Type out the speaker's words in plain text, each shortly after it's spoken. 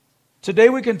Today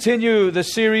we continue the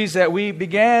series that we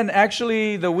began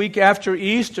actually the week after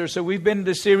Easter. So we've been in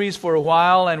the series for a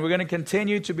while, and we're going to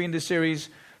continue to be in the series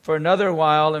for another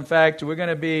while. In fact, we're going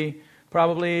to be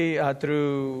probably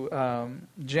through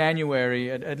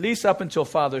January, at least up until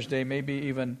Father's Day, maybe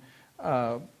even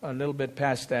a little bit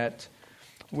past that.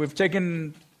 We've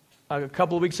taken a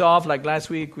couple of weeks off, like last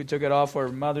week we took it off for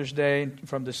Mother's Day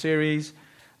from the series.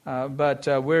 But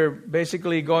we're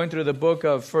basically going through the book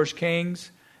of 1 Kings.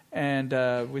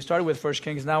 And we started with 1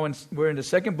 Kings. Now we're in the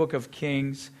second book of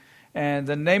Kings. And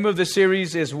the name of the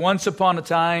series is Once Upon a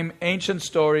Time, Ancient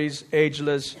Stories,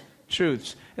 Ageless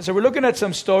Truths. And so we're looking at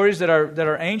some stories that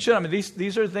are ancient. I mean,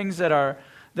 these are things that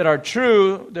are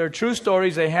true. They're true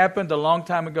stories. They happened a long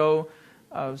time ago.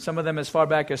 Some of them as far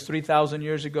back as 3,000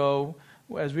 years ago.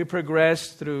 As we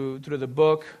progress through the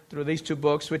book, through these two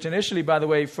books, which initially, by the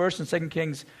way, 1 and 2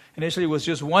 Kings initially was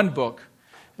just one book.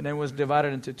 And then was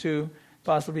divided into two,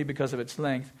 possibly because of its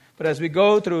length. But as we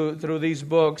go through these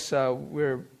books,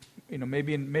 we're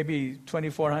maybe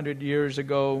 2,400 years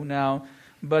ago now.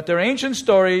 But they're ancient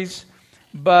stories,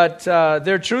 but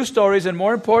they're true stories. And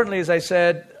more importantly, as I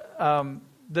said,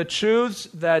 the truths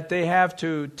that they have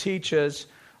to teach us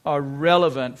are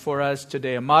relevant for us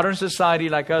today. A modern society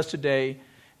like us today,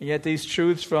 and yet these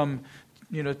truths from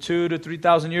 2,000 to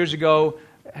 3,000 years ago,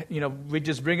 we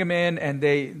just bring them in, and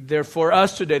they're for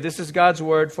us today. This is God's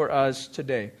word for us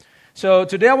today. So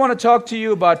today I want to talk to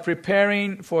you about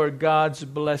preparing for God's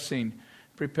blessing.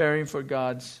 Preparing for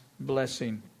God's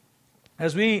blessing.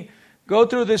 As we go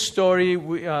through this story,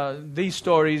 these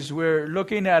stories, we're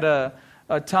looking at a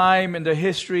time in the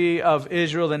history of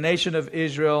Israel, the nation of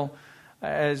Israel.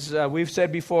 As we've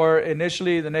said before,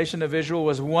 initially the nation of Israel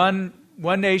was one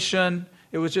nation.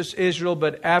 It was just Israel,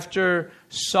 but after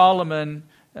Solomon,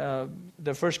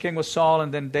 the first king was Saul,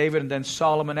 and then David, and then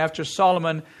Solomon. After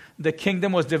Solomon, the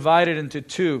kingdom was divided into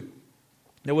two.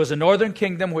 There was a northern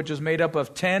kingdom, which was made up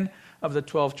of 10 of the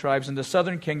 12 tribes, and the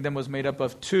southern kingdom was made up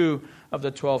of 2 of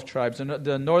the 12 tribes. And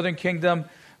the northern kingdom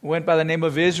went by the name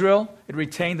of Israel. It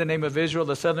retained the name of Israel.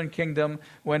 The southern kingdom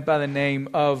went by the name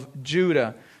of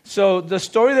Judah. So the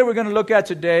story that we're going to look at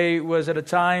today was at a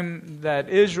time that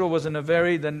Israel was in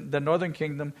the northern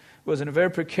kingdom was in a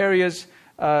very precarious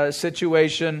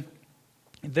situation.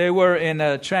 They were in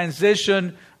a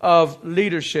transition of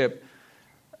leadership.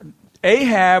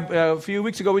 Ahab, a few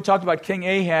weeks ago we talked about King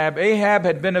Ahab. Ahab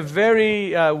had been a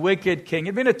very wicked king.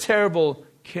 He'd been a terrible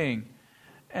king.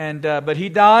 But he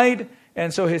died,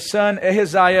 and so his son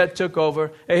Ahaziah took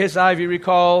over. Ahaziah, if you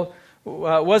recall,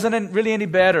 wasn't really any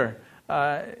better.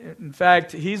 In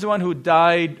fact, he's the one who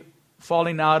died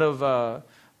falling out of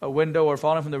a window or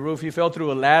falling from the roof. He fell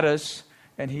through a lattice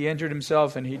and he injured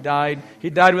himself and he died. He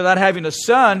died without having a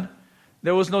son.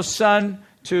 There was no son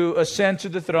to ascend to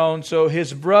the throne. So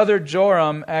his brother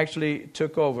Joram actually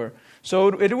took over. So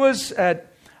it was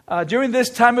during this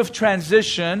time of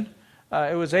transition,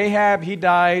 it was Ahab, he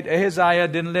died. Ahaziah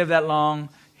didn't live that long.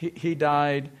 He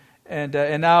died. And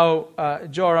now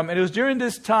Joram. And it was during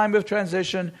this time of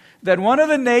transition that one of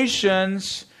the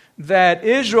nations that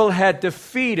Israel had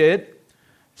defeated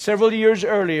several years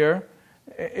earlier,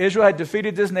 Israel had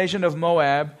defeated this nation of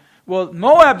Moab. Well,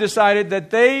 Moab decided that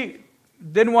they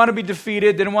didn't want to be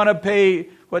defeated, didn't want to pay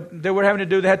what they were having to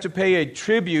do. They had to pay a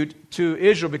tribute to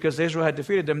Israel because Israel had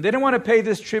defeated them. They didn't want to pay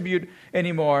this tribute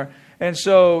anymore. And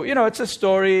so, it's a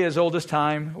story as old as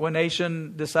time. One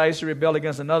nation decides to rebel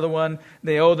against another one.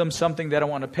 They owe them something they don't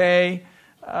want to pay.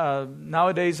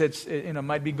 Nowadays, it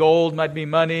might be gold, might be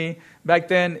money. Back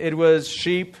then, it was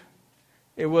sheep.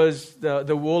 It was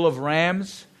the wool of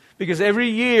rams. Because every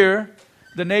year,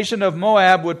 the nation of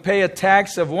Moab would pay a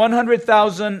tax of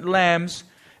 100,000 lambs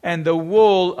and the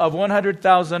wool of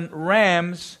 100,000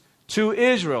 rams to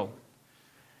Israel.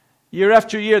 Year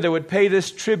after year, they would pay this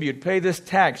tribute, pay this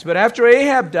tax. But after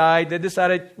Ahab died, they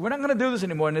decided, we're not going to do this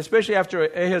anymore. And especially after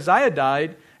Ahaziah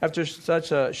died, after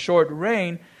such a short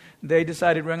reign, they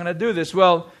decided we're going to do this.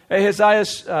 Well,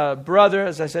 Ahaziah's brother,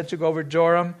 as I said, took over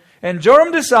Joram. And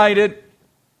Joram decided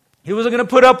he wasn't going to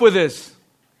put up with this.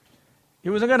 He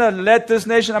wasn't going to let this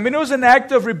nation... it was an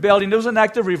act of rebellion. It was an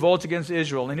act of revolt against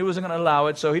Israel. And he wasn't going to allow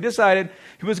it. So he decided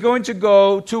he was going to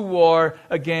go to war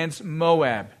against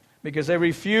Moab, because they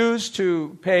refused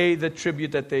to pay the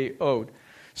tribute that they owed.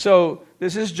 So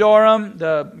this is Joram,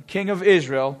 the king of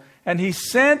Israel. And he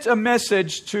sent a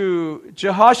message to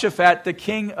Jehoshaphat, the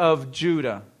king of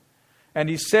Judah. And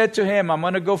he said to him, I'm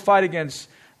going to go fight against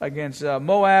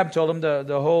Moab. Told him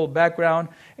the whole background.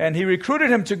 And he recruited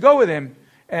him to go with him.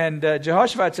 And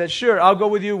Jehoshaphat said, sure, I'll go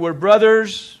with you. We're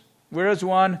brothers. We're as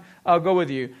one. I'll go with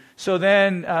you. So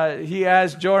then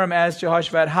Joram asked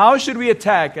Jehoshaphat, how should we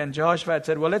attack? And Jehoshaphat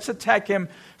said, well, let's attack him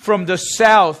from the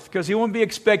south, because he won't be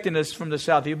expecting us from the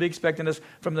south. He'll be expecting us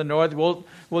from the north.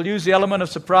 We'll use the element of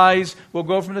surprise. We'll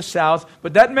go from the south.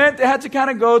 But that meant they had to kind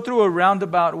of go through a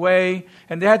roundabout way,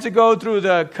 and they had to go through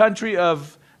the country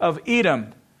of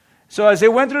Edom. So as they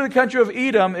went through the country of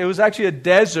Edom, it was actually a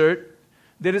desert.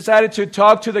 They decided to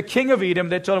talk to the king of Edom.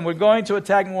 They told him, we're going to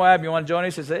attack Moab. You want to join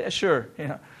us? He said, yeah, sure.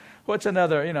 What's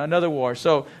another war?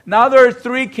 So now there are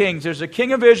three kings. There's a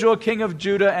king of Israel, king of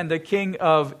Judah, and the king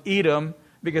of Edom,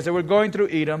 because they were going through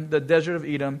Edom, the desert of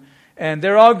Edom, and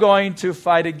they're all going to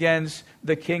fight against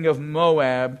the king of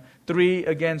Moab, 3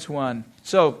 against 1.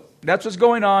 So that's what's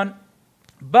going on.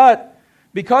 But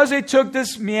because they took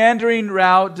this meandering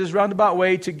route, this roundabout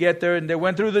way to get there, and they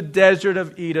went through the desert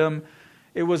of Edom,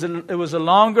 it was a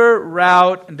longer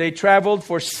route, and they traveled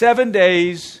for 7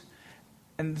 days.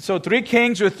 And so 3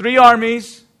 kings with 3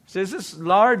 armies. So this is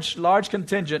large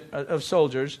contingent of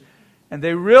soldiers. And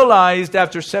they realized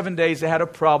after 7 days they had a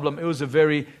problem. It was a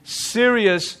very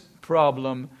serious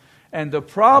problem. And the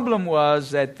problem was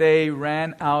that they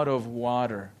ran out of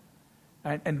water.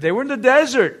 And they were in the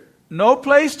desert. No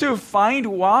place to find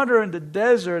water in the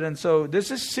desert. And so this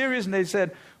is serious. And they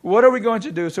said, what are we going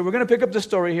to do? So we're going to pick up the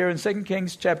story here in 2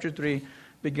 Kings chapter 3,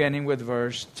 beginning with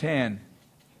verse 10.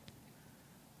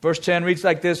 Verse 10 reads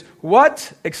like this.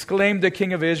 What? Exclaimed the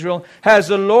king of Israel. Has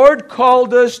the Lord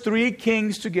called us 3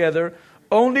 kings together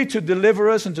only to deliver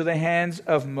us into the hands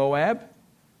of Moab?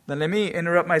 Then let me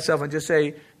interrupt myself and just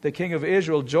say the king of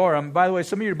Israel, Joram. By the way,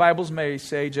 some of your Bibles may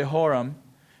say Jehoram.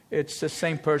 It's the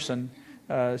same person.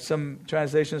 Some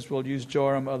translations will use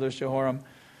Joram, others Jehoram.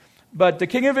 But the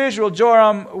king of Israel,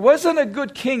 Joram, wasn't a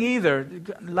good king either.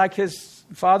 Like his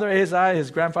father Ahaziah,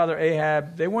 his grandfather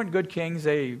Ahab, they weren't good kings.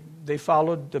 They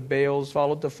followed the Baals,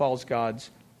 followed the false gods.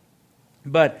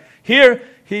 But here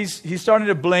he's starting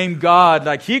to blame God.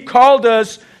 Like he called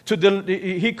us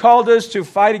to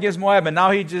fight against Moab, and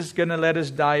now he's just going to let us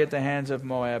die at the hands of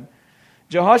Moab.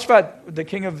 Jehoshaphat, the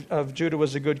king of Judah,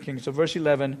 was a good king. So verse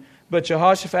 11, but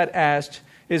Jehoshaphat asked,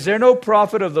 is there no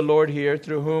prophet of the Lord here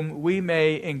through whom we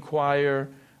may inquire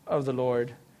of the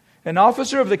Lord? An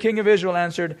officer of the king of Israel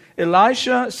answered,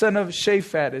 Elisha, son of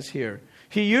Shaphat, is here.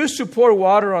 He used to pour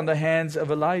water on the hands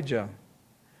of Elijah.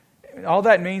 All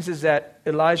that means is that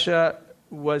Elisha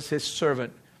was his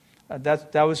servant.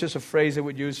 That was just a phrase they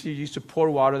would use. He used to pour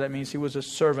water. That means he was a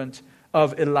servant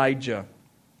of Elijah.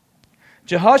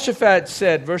 Jehoshaphat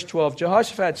said, verse 12,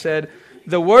 Jehoshaphat said,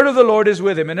 the word of the Lord is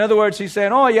with him. In other words, he's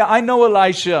saying, oh yeah, I know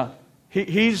Elisha.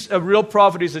 He's a real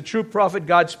prophet. He's a true prophet.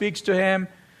 God speaks to him.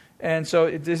 And so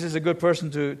this is a good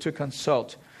person to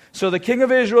consult. So the king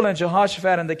of Israel and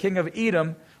Jehoshaphat and the king of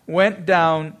Edom went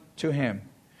down to him.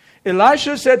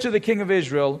 Elisha said to the king of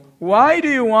Israel, why do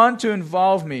you want to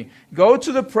involve me? Go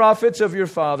to the prophets of your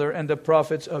father and the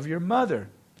prophets of your mother.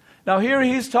 Now here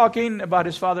he's talking about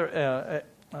his father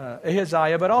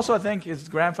Ahaziah, but also I think his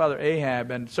grandfather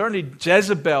Ahab, and certainly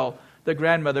Jezebel, the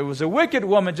grandmother, was a wicked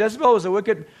woman. Jezebel was a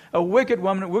wicked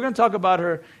woman. We're going to talk about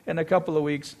her in a couple of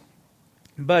weeks.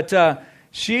 But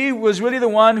she was really the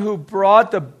one who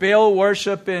brought the Baal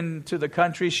worship into the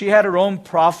country. She had her own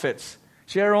prophets.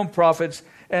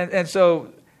 And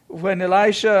so when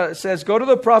Elisha says, go to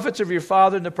the prophets of your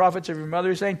father and the prophets of your mother,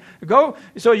 he's saying, go.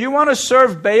 So you want to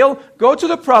serve Baal? Go to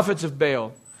the prophets of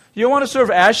Baal. You want to serve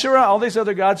Asherah, all these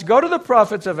other gods? Go to the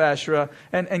prophets of Asherah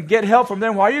and get help from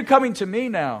them. Why are you coming to me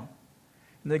now?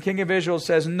 And the king of Israel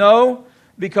says, no,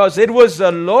 because it was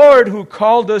the Lord who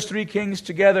called us 3 kings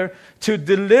together to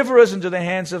deliver us into the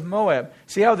hands of Moab.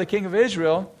 See how the king of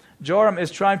Israel, Joram,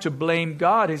 is trying to blame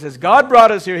God. He says, God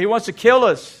brought us here. He wants to kill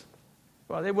us.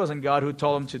 Well, it wasn't God who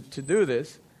told him to do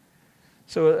this.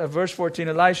 So verse 14,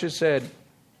 Elisha said,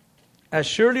 as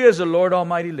surely as the Lord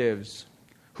Almighty lives,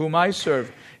 whom I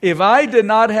serve, if I did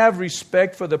not have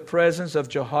respect for the presence of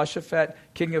Jehoshaphat,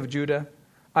 king of Judah,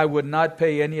 I would not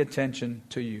pay any attention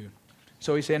to you.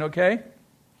 So he's saying, okay,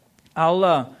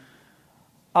 I'll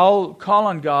call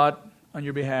on God on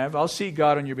your behalf. I'll seek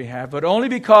God on your behalf, but only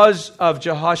because of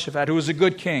Jehoshaphat, who was a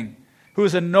good king, who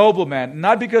was a noble man,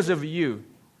 not because of you,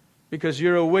 because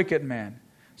you're a wicked man.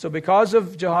 So because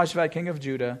of Jehoshaphat, king of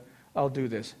Judah, I'll do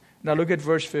this. Now look at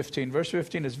verse 15. Verse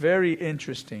 15 is very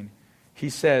interesting. He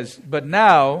says, but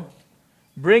now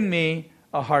bring me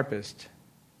a harpist.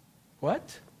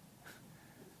 What?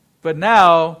 But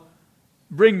now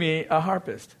bring me a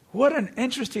harpist. What an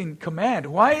interesting command.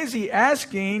 Why is he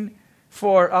asking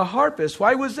for a harpist?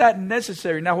 Why was that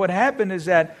necessary? Now what happened is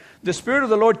that the Spirit of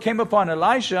the Lord came upon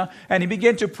Elisha and he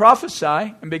began to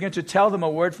prophesy and began to tell them a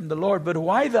word from the Lord. But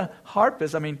why the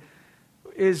harpist? I mean,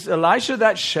 is Elisha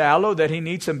that shallow that he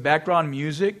needs some background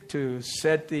music to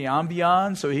set the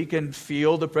ambiance so he can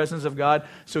feel the presence of God,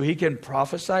 so he can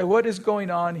prophesy? What is going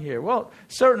on here? Well,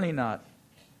 certainly not.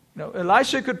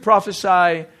 Elisha could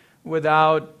prophesy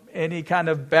without any kind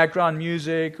of background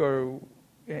music or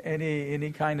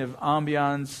any kind of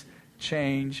ambiance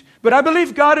change. But I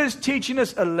believe God is teaching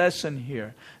us a lesson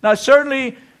here. Now,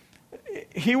 certainly,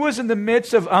 he was in the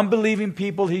midst of unbelieving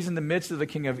people. He's in the midst of the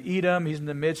king of Edom. He's in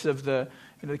the midst of the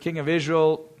king of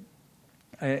Israel,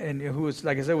 and who was,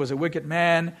 like I said, was a wicked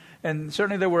man. And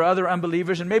certainly there were other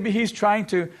unbelievers. And maybe he's trying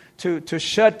to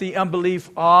shut the unbelief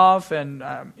off. And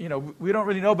we don't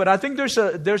really know. But I think there's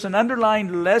an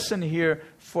underlying lesson here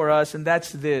for us, and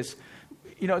that's this.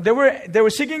 They were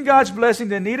seeking God's blessing.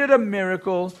 They needed a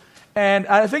miracle. And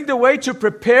I think the way to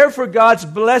prepare for God's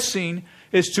blessing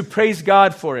is to praise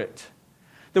God for it.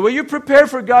 The way you prepare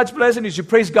for God's blessing is you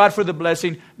praise God for the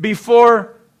blessing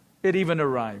before it even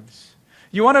arrives.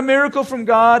 You want a miracle from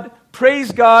God?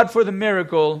 Praise God for the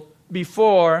miracle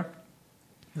before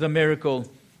the miracle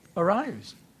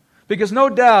arrives. Because no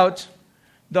doubt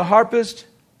the harpist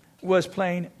was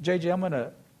playing. JJ, I'm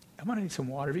gonna need some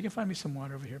water. If you can find me some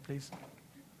water over here, please.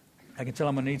 I can tell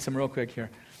I'm gonna need some real quick here.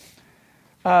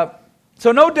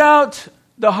 So no doubt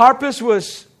the harpist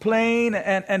was playing,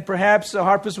 and perhaps the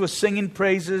harpist was singing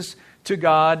praises to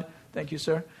God. Thank you,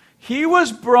 sir.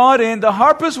 The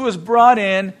harpist was brought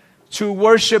in to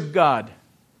worship God.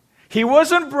 He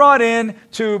wasn't brought in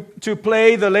to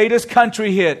play the latest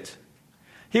country hit.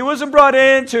 He wasn't brought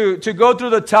in to go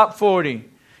through the top 40.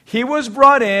 He was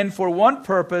brought in for one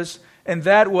purpose, and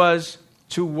that was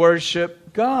to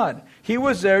worship God. He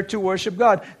was there to worship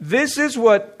God. This is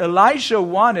what Elisha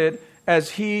wanted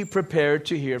as he prepared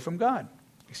to hear from God.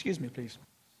 Excuse me, please.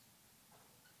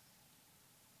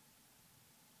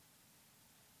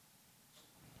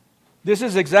 This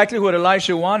is exactly what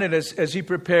Elisha wanted as he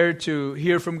prepared to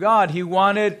hear from God. He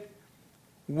wanted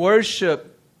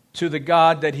worship to the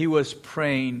God that he was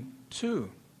praying to.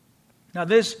 Now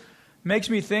this makes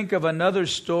me think of another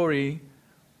story,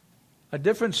 a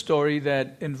different story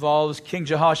that involves King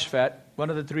Jehoshaphat, one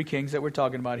of the three kings that we're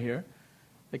talking about here,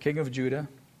 the king of Judah,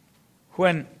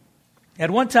 when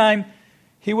at one time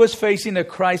he was facing a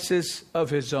crisis of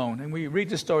his own. And we read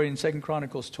the story in 2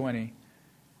 Chronicles 20.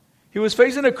 He was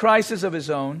facing a crisis of his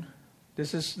own.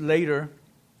 This is later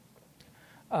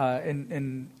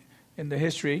in the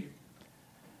history.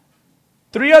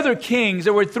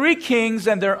 There were three kings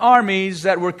and their armies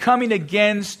that were coming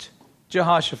against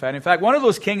Jehoshaphat. In fact, one of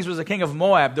those kings was the king of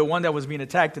Moab, the one that was being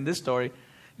attacked in this story.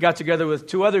 Got together with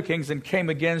two other kings and came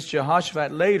against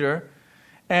Jehoshaphat later.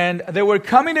 And they were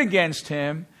coming against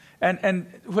him. And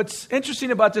what's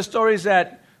interesting about this story is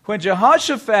that when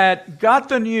Jehoshaphat got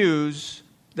the news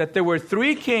that there were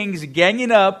three kings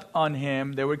ganging up on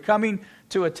him, they were coming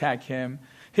to attack him,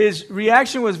 his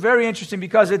reaction was very interesting,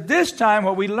 because at this time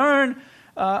what we learn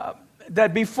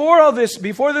that before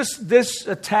this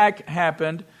attack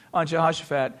happened on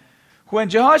Jehoshaphat, when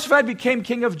Jehoshaphat became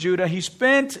king of Judah, he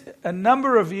spent a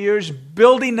number of years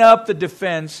building up the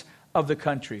defense of the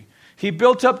country. He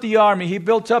built up the army. He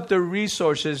built up the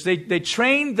resources. They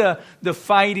trained the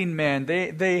fighting men.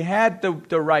 They had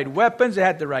the right weapons. They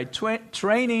had the right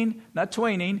training, not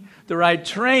twaining, the right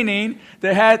training.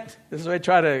 They had, this is what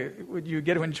you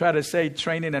get when you try to say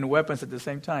training and weapons at the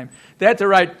same time. They had the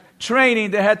right training.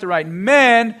 They had the right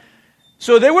men.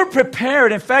 So they were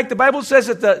prepared. In fact, the Bible says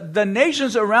that the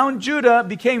nations around Judah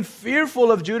became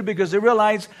fearful of Judah because they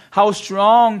realized how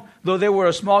strong, though they were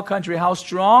a small country, how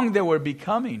strong they were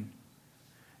becoming.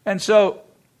 And so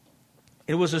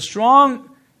it was a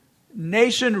strong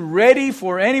nation ready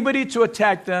for anybody to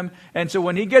attack them. And so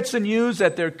when he gets the news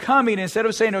that they're coming, instead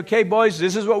of saying, okay, boys,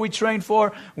 this is what we trained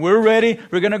for. We're ready.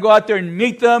 We're going to go out there and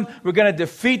meet them. We're going to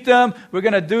defeat them. We're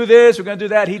going to do this. We're going to do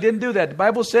that. He didn't do that. The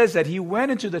Bible says that he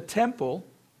went into the temple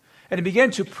and he began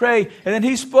to pray. And then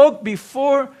he spoke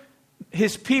before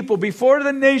his people, before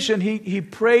the nation. He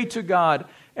prayed to God.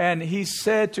 And he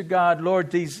said to God, Lord,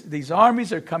 these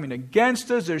armies are coming against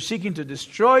us. They're seeking to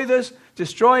destroy us.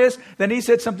 Then he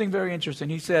said something very interesting.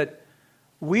 He said,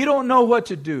 we don't know what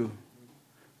to do,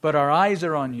 but our eyes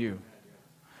are on you.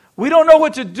 We don't know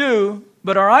what to do,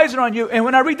 but our eyes are on you. And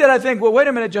when I read that, I think, well, wait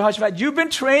a minute, Jehoshaphat, you've been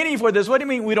training for this. What do you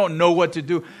mean we don't know what to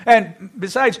do? And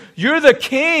besides, you're the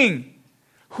king.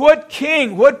 What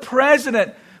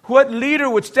president, what leader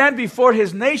would stand before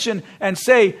his nation and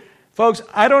say, folks,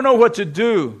 I don't know what to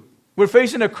do. We're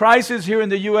facing a crisis here in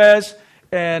the U.S.,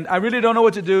 and I really don't know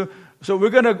what to do. So we're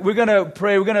gonna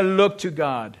pray. We're gonna look to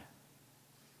God.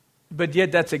 But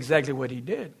yet, that's exactly what he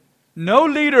did. No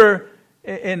leader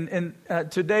in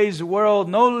today's world,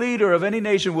 no leader of any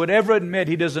nation would ever admit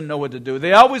he doesn't know what to do.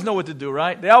 They always know what to do,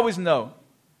 right? They always know.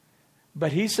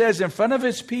 But he says in front of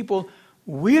his people,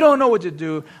 we don't know what to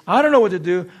do. I don't know what to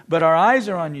do, but our eyes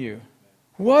are on you.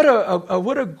 What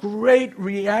a great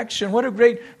reaction. What a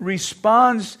great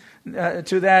response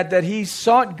to that he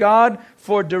sought God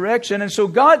for direction. And so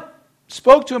God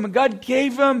spoke to him, and God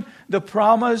gave him the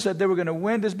promise that they were going to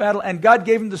win this battle, and God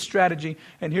gave him the strategy.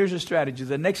 And here's the strategy.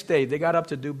 The next day, they got up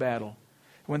to do battle.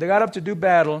 When they got up to do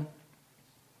battle,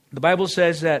 the Bible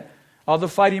says that all the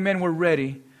fighting men were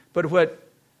ready. But what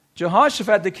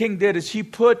Jehoshaphat the king did is he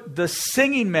put the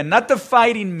singing men, not the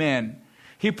fighting men.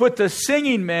 He put the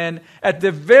singing men at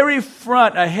the very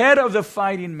front, ahead of the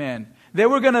fighting men. They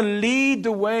were going to lead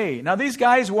the way. Now, these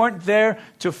guys weren't there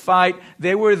to fight.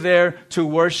 They were there to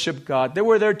worship God. They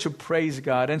were there to praise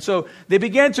God. And so they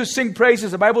began to sing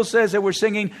praises. The Bible says they were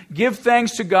singing, "Give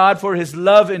thanks to God, for His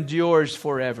love endures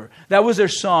forever." That was their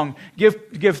song. Give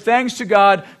thanks to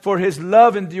God, for His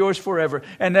love endures forever.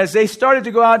 And as they started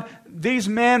to go out, these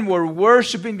men were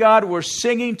worshiping God, were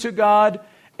singing to God.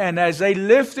 And as they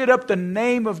lifted up the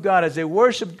name of God, as they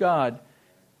worshiped God,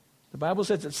 the Bible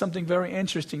says that something very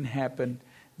interesting happened,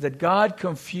 that God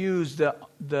confused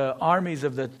the armies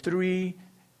of the three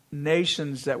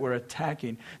nations that were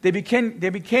attacking. They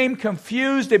became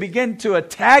confused. They began to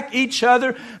attack each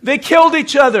other. They killed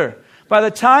each other. By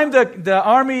the time the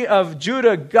army of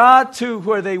Judah got to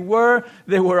where they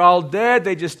were all dead.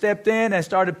 They just stepped in and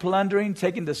started plundering,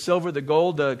 taking the silver, the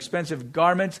gold, the expensive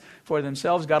garments for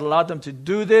themselves. God allowed them to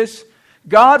do this.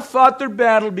 God fought their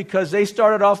battle because they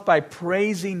started off by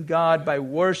praising God, by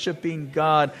worshiping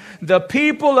God. The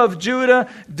people of Judah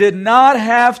did not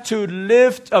have to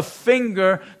lift a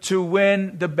finger to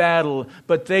win the battle,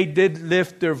 but they did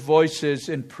lift their voices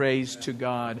in praise to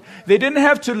God. They didn't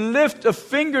have to lift a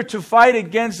finger to fight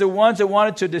against the ones that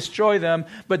wanted to destroy them,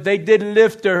 but they did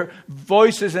lift their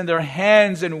voices and their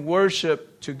hands in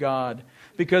worship to God.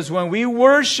 Because when we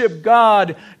worship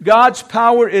God, God's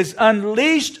power is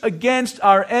unleashed against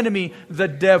our enemy, the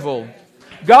devil.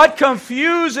 God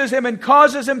confuses him and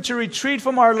causes him to retreat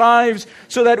from our lives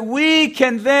so that we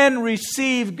can then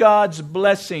receive God's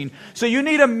blessing. So you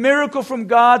need a miracle from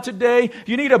God today.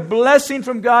 You need a blessing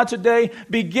from God today.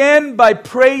 Begin by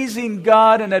praising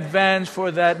God in advance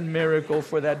for that miracle,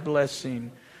 for that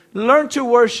blessing. Learn to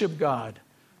worship God.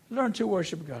 Learn to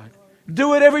worship God.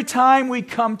 Do it every time we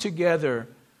come together.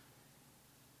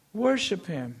 Worship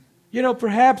Him. You know,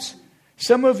 perhaps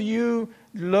some of you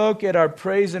look at our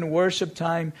praise and worship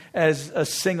time as a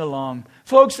sing-along.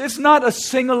 Folks, it's not a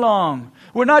sing-along.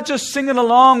 We're not just singing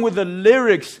along with the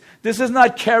lyrics. This is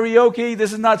not karaoke.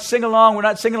 This is not sing-along. We're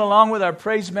not singing along with our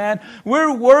praise band.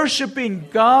 We're worshiping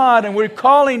God, and we're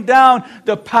calling down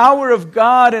the power of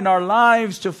God in our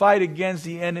lives to fight against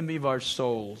the enemy of our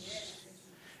souls.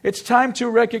 It's time to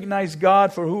recognize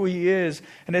God for who He is.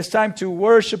 And it's time to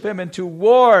worship Him and to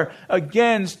war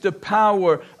against the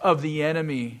power of the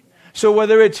enemy. So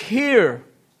whether it's here,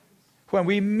 when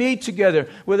we meet together,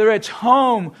 whether it's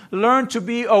home, learn to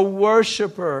be a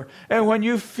worshiper. And when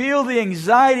you feel the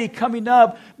anxiety coming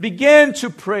up, begin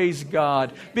to praise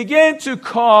God. Begin to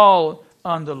call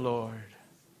on the Lord.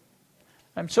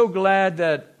 I'm so glad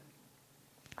that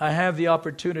I have the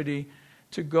opportunity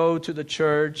to go to the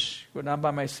church when I'm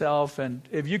by myself. And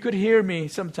if you could hear me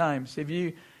sometimes, if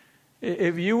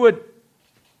you would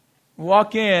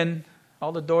walk in,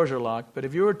 all the doors are locked, but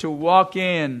if you were to walk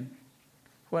in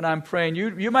when I'm praying,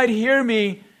 you might hear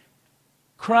me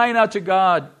crying out to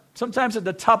God, sometimes at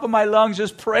the top of my lungs,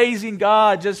 just praising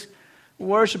God, just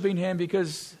worshiping Him,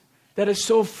 because that is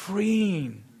so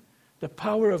freeing. The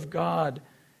power of God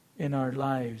in our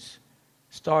lives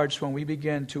starts when we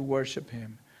begin to worship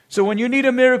Him. So when you need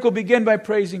a miracle, begin by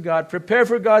praising God. Prepare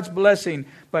for God's blessing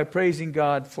by praising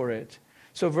God for it.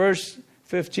 So verse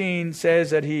 15 says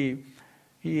that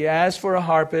he asked for a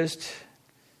harpist.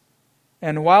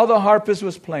 And while the harpist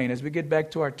was playing, as we get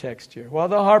back to our text here, while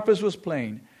the harpist was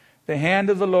playing, the hand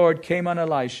of the Lord came on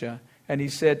Elisha, and he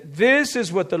said, "This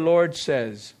is what the Lord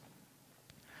says.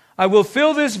 I will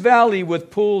fill this valley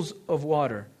with pools of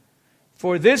water.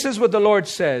 For this is what the Lord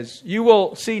says. You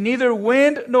will see neither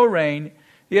wind nor rain,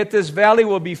 yet this valley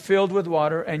will be filled with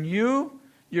water, and you,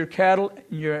 your cattle,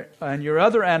 and your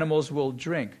other animals will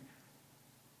drink.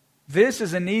 This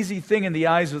is an easy thing in the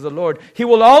eyes of the Lord. He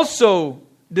will also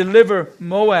deliver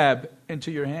Moab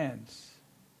into your hands.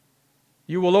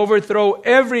 You will overthrow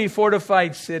every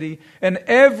fortified city and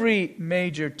every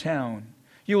major town.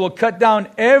 You will cut down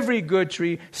every good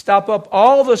tree, stop up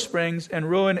all the springs, and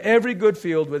ruin every good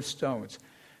field with stones."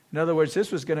 In other words,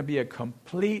 this was going to be a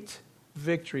complete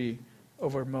victory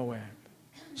over Moab.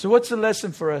 So what's the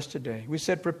lesson for us today? We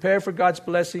said prepare for God's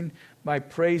blessing by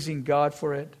praising God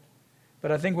for it.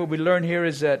 But I think what we learn here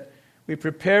is that we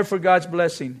prepare for God's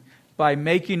blessing by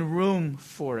making room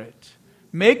for it.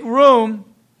 Make room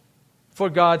for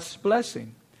God's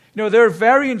blessing. You know, there are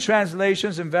varying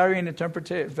translations and varying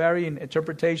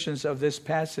interpretations of this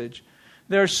passage.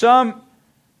 There are some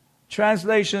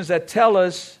translations that tell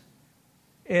us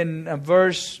in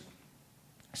verse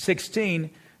 16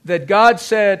 that God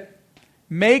said,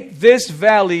 make this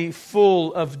valley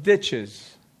full of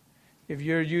ditches. If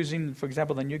you're using, for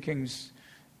example, the New King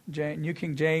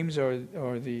James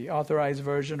or the Authorized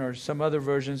Version or some other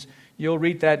versions, you'll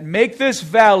read that, make this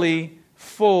valley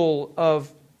full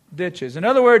of ditches. In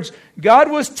other words,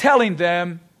 God was telling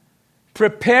them,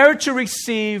 prepare to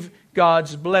receive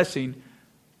God's blessing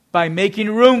by making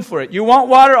room for it. You want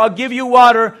water? I'll give you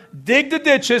water. Dig the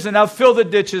ditches and I'll fill the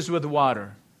ditches with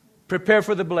water. Prepare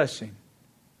for the blessing.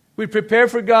 We prepare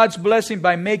for God's blessing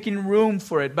by making room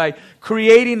for it, by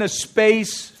creating a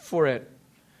space for it.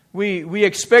 We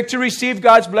expect to receive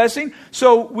God's blessing,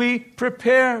 so we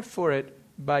prepare for it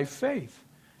by faith.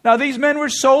 Now, these men were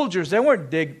soldiers. They weren't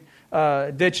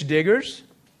ditch diggers.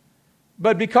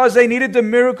 But because they needed the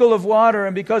miracle of water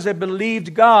and because they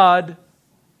believed God,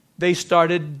 they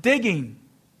started digging.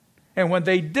 And when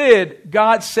they did,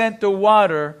 God sent the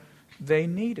water they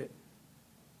needed.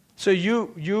 So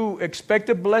you expect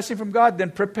a blessing from God,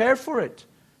 then prepare for it.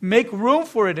 Make room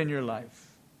for it in your life.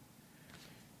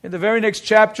 In the very next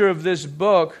chapter of this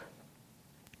book,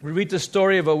 we read the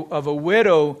story of a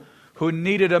widow who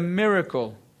needed a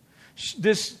miracle.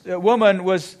 This woman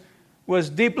was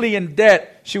deeply in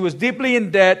debt. She was deeply in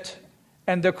debt,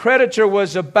 and the creditor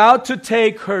was about to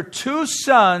take her 2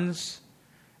 sons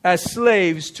as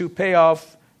slaves to pay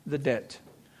off the debt.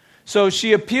 So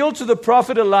she appealed to the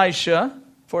prophet Elisha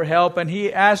for help, and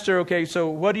he asked her, okay, so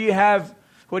what do you have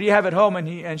at home?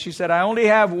 And she said, I only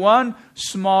have 1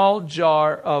 small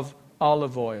jar of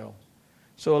olive oil.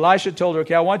 So Elisha told her,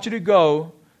 okay, I want you to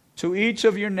go to each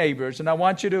of your neighbors, and I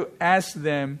want you to ask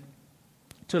them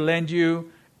to lend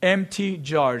you empty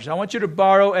jars. I want you to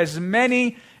borrow as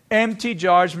many empty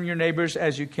jars from your neighbors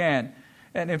as you can.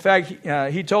 And in fact,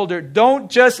 he told her, don't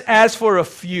just ask for a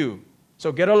few.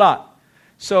 So get a lot.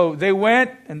 So they went,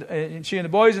 and she and the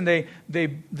boys, and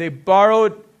they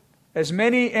borrowed as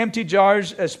many empty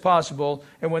jars as possible.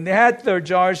 And when they had their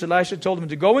jars, Elisha told them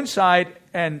to go inside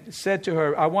and said to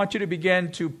her, I want you to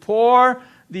begin to pour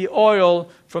the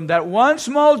oil from that 1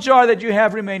 small jar that you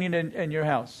have remaining in your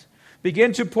house.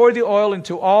 Begin to pour the oil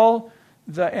into all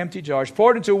the empty jars.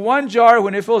 Pour it into 1 jar.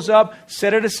 When it fills up,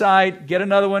 set it aside, get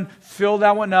another one, fill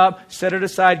that one up, set it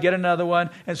aside, get another one.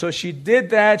 And so she did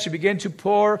that. She began to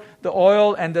pour the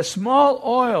oil, and the small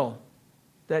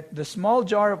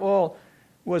jar of oil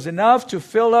was enough to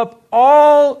fill up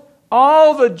all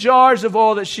the jars of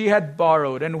oil that she had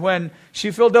borrowed. And when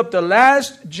she filled up the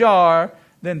last jar,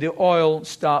 then the oil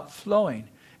stopped flowing.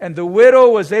 And the widow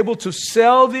was able to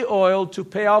sell the oil to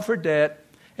pay off her debt.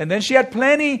 And then she had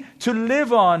plenty to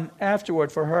live on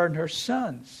afterward for her and her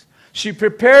sons. She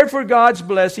prepared for God's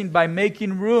blessing by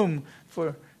making room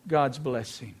for God's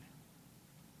blessing.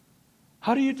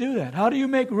 How do you do that? How do you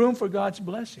make room for God's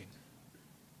blessing?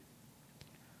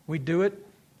 We do it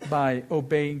by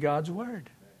obeying God's word.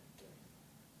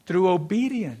 Through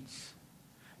obedience.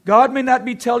 God may not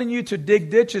be telling you to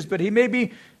dig ditches, but He may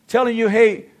be telling you,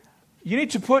 hey, you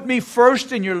need to put me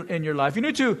first in your life. You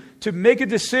need to make a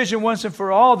decision once and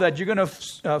for all that you're going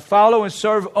to follow and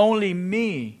serve only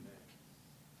me.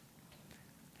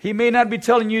 He may not be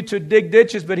telling you to dig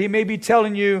ditches, but He may be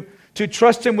telling you to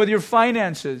trust Him with your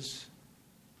finances.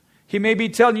 He may be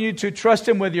telling you to trust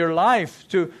Him with your life,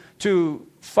 to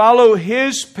follow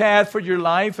His path for your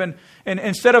life. And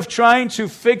instead of trying to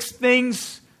fix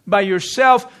things by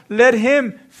yourself, let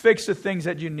Him fix the things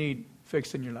that you need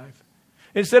fixed in your life.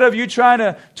 Instead of you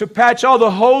trying to patch all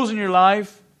the holes in your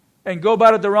life and go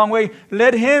about it the wrong way,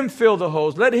 let Him fill the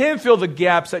holes. Let Him fill the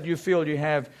gaps that you feel you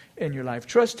have in your life.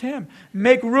 Trust Him.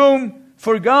 Make room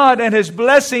for God and His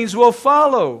blessings will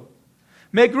follow.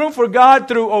 Make room for God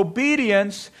through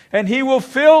obedience and He will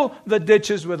fill the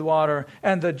ditches with water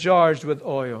and the jars with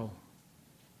oil.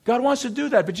 God wants to do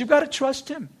that, but you've got to trust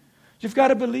Him. You've got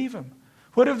to believe Him.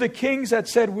 What if the kings had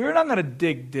said, we're not going to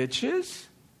dig ditches?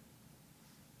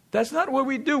 That's not what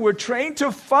we do. We're trained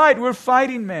to fight. We're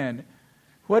fighting men.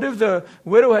 What if the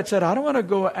widow had said, I don't want to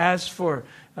go ask for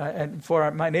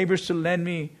my neighbors to lend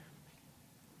me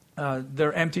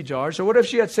their empty jars? Or what if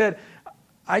she had said,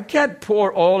 I can't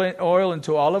pour oil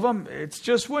into all of them. It's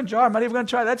just 1 jar. I'm not even going to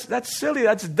try. That's silly.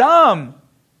 That's dumb.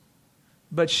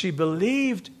 But she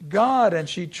believed God and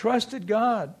she trusted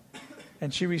God.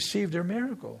 And she received her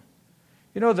miracle.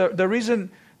 You know, the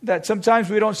reason that sometimes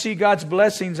we don't see God's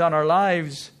blessings on our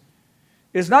lives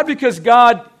is not because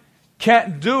God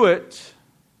can't do it.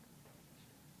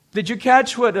 Did you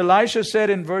catch what Elisha said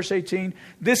in verse 18?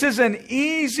 This is an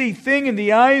easy thing in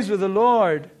the eyes of the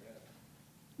Lord.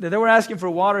 They were asking for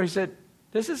water. He said,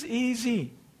 this is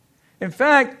easy. In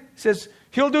fact, he says,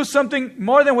 He'll do something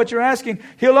more than what you're asking.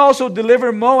 He'll also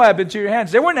deliver Moab into your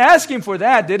hands. They weren't asking for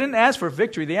that. They didn't ask for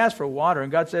victory. They asked for water.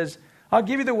 And God says, I'll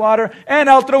give you the water and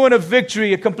I'll throw in a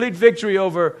victory, a complete victory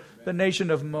over the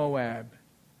nation of Moab.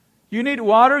 You need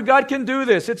water? God can do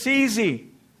this. It's easy.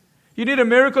 You need a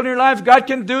miracle in your life? God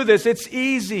can do this. It's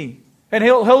easy. And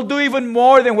He'll do even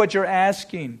more than what you're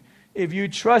asking if you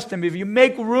trust Him, if you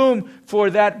make room for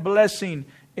that blessing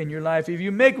in your life, if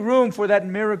you make room for that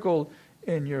miracle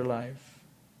in your life.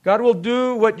 God will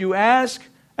do what you ask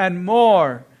and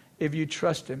more if you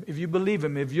trust Him, if you believe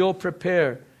Him, if you'll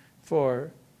prepare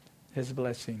for His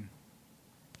blessing.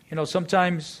 You know,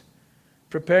 sometimes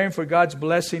preparing for God's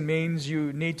blessing means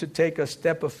you need to take a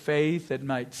step of faith that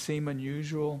might seem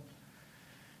unusual.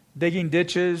 Digging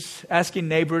ditches, asking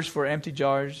neighbors for empty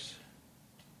jars.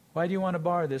 Why do you want to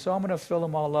borrow this? Oh, I'm going to fill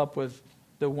them all up with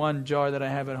the one jar that I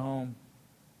have at home.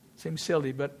 Seems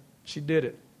silly, but she did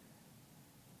it.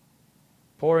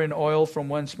 Pouring oil from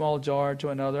one small jar to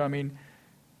another. I mean,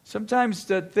 sometimes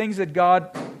the things that God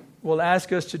will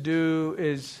ask us to do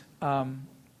is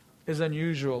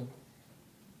unusual.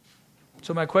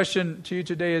 So my question to you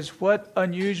today is, what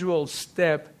unusual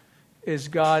step is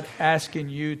God asking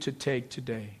you to take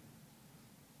today?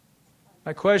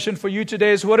 My question for you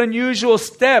today is, what unusual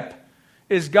step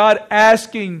is God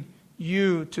asking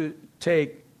you to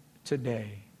take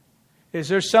today? Is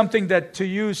there something that to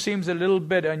you seems a little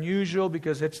bit unusual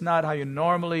because it's not how you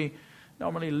normally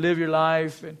live your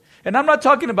life? And I'm not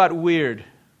talking about weird. I'm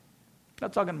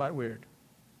not talking about weird.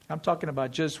 I'm talking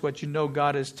about just what you know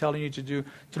God is telling you to do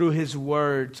through His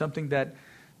Word. Something that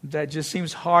just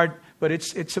seems hard, but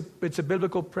it's a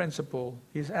biblical principle.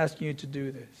 He's asking you to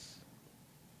do this.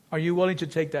 Are you willing to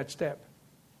take that step?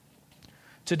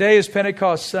 Today is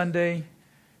Pentecost Sunday.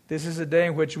 This is a day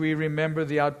in which we remember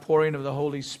the outpouring of the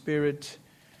Holy Spirit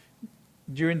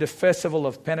during the festival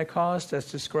of Pentecost,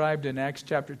 as described in Acts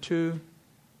chapter 2,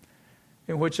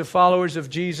 in which the followers of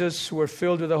Jesus were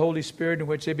filled with the Holy Spirit, in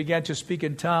which they began to speak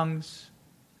in tongues,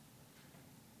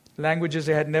 languages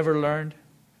they had never learned.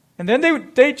 And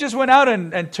then they just went out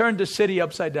and turned the city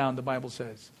upside down, the Bible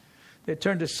says. They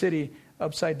turned the city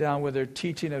upside down with their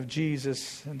teaching of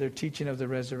Jesus and their teaching of the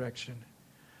resurrection.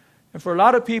 And for a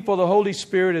lot of people, the Holy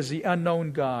Spirit is the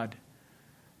unknown God.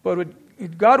 But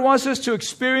God wants us to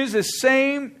experience the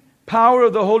same power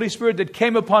of the Holy Spirit that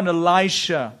came upon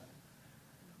Elisha.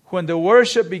 When the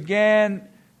worship began,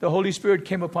 the Holy Spirit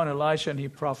came upon Elisha and he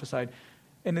prophesied.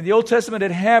 And in the Old Testament,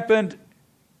 it happened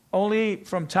only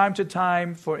from time to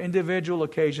time for individual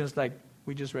occasions like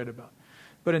we just read about.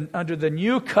 But under the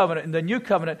New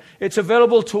Covenant, it's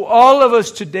available to all of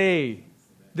us today.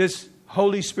 This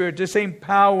Holy Spirit, the same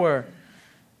power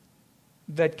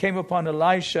that came upon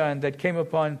Elisha and that came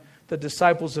upon the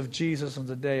disciples of Jesus on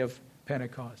the day of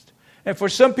Pentecost. And for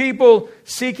some people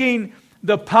seeking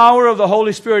the power of the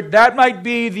Holy Spirit, that might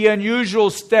be the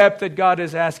unusual step that God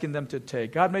is asking them to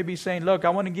take. God may be saying, look, I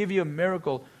want to give you a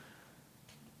miracle,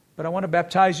 but I want to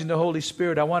baptize you in the Holy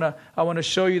Spirit. I want to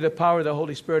show you the power of the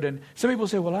Holy Spirit. And some people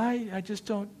say, well, I just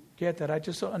don't get that. I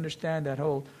just don't understand that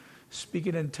whole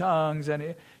speaking in tongues.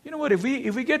 And you know what? If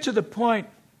we get to the point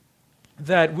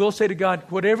that we'll say to God,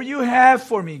 whatever you have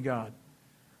for me, God,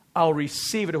 I'll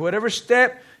receive it. Whatever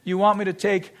step you want me to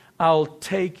take, I'll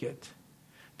take it.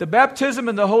 The baptism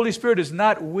in the Holy Spirit is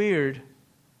not weird.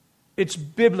 It's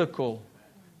biblical.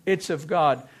 It's of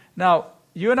God. Now,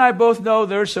 you and I both know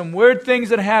there are some weird things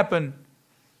that happen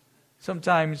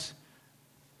sometimes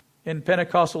in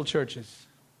Pentecostal churches.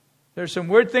 There are some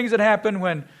weird things that happen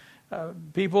when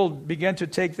people begin to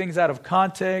take things out of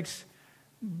context.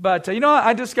 But,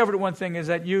 I discovered one thing is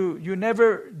that you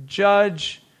never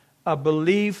judge a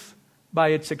belief by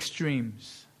its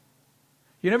extremes.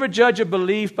 You never judge a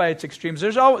belief by its extremes.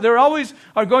 There always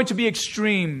are going to be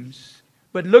extremes.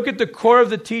 But look at the core of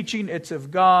the teaching. It's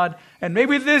of God. And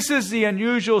maybe this is the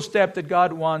unusual step that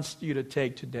God wants you to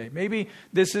take today. Maybe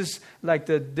this is like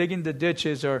the digging the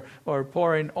ditches or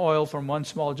pouring oil from one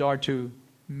small jar to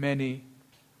many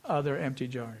other empty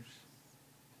jars.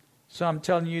 So I'm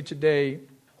telling you today,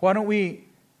 why don't we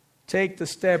take the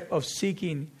step of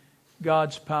seeking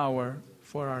God's power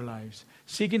for our lives?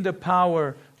 Seeking the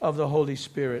power of the Holy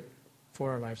Spirit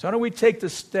for our lives. Why don't we take the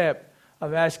step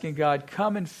of asking God,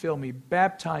 come and fill me,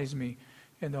 baptize me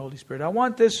in the Holy Spirit. I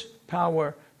want this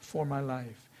power for my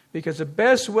life. Because the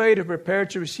best way to prepare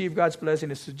to receive God's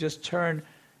blessing is to just turn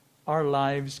our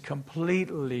lives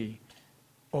completely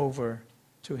over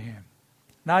to Him.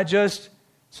 Not just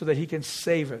so that He can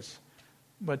save us,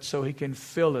 but so He can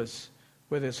fill us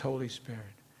with His Holy Spirit.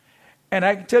 And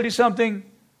I can tell you something,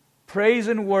 praise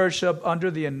and worship under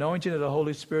the anointing of the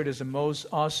Holy Spirit is the most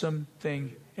awesome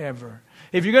thing ever.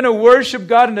 If you're going to worship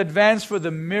God in advance for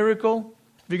the miracle,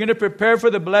 if you're going to prepare for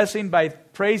the blessing by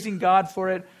praising God for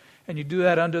it, and you do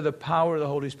that under the power of the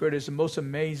Holy Spirit, it's the most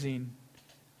amazing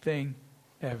thing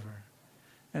ever.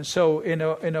 And so in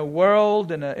a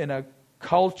world, in a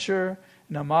culture,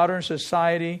 in a modern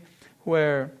society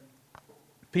where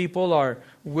people are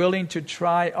willing to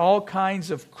try all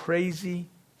kinds of crazy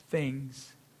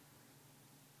things,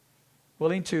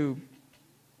 willing to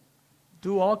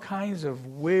do all kinds of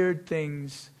weird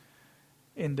things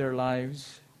in their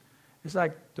lives, it's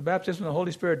like the baptism of the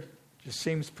Holy Spirit just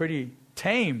seems pretty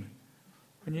tame.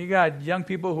 When you got young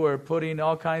people who are putting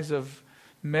all kinds of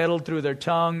metal through their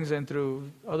tongues and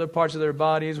through other parts of their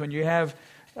bodies, when you have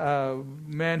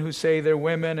men who say they're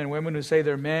women and women who say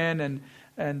they're men,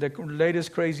 and the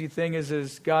latest crazy thing is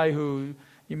this guy who,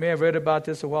 you may have read about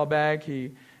this a while back,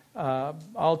 he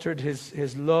altered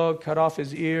his look, cut off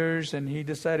his ears, and he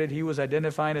decided he was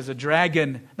identifying as a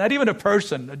dragon. Not even a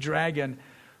person, a dragon.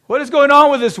 What is going on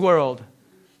with this world?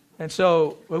 And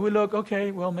so when we look,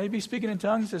 okay, well, maybe speaking in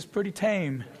tongues is pretty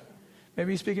tame.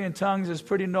 Maybe speaking in tongues is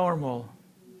pretty normal.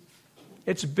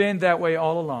 It's been that way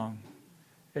all along.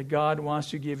 That God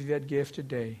wants to give you that gift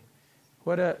today.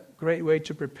 What a great way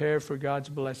to prepare for God's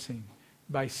blessing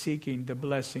by seeking the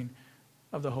blessing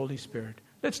of the Holy Spirit.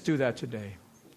 Let's do that today.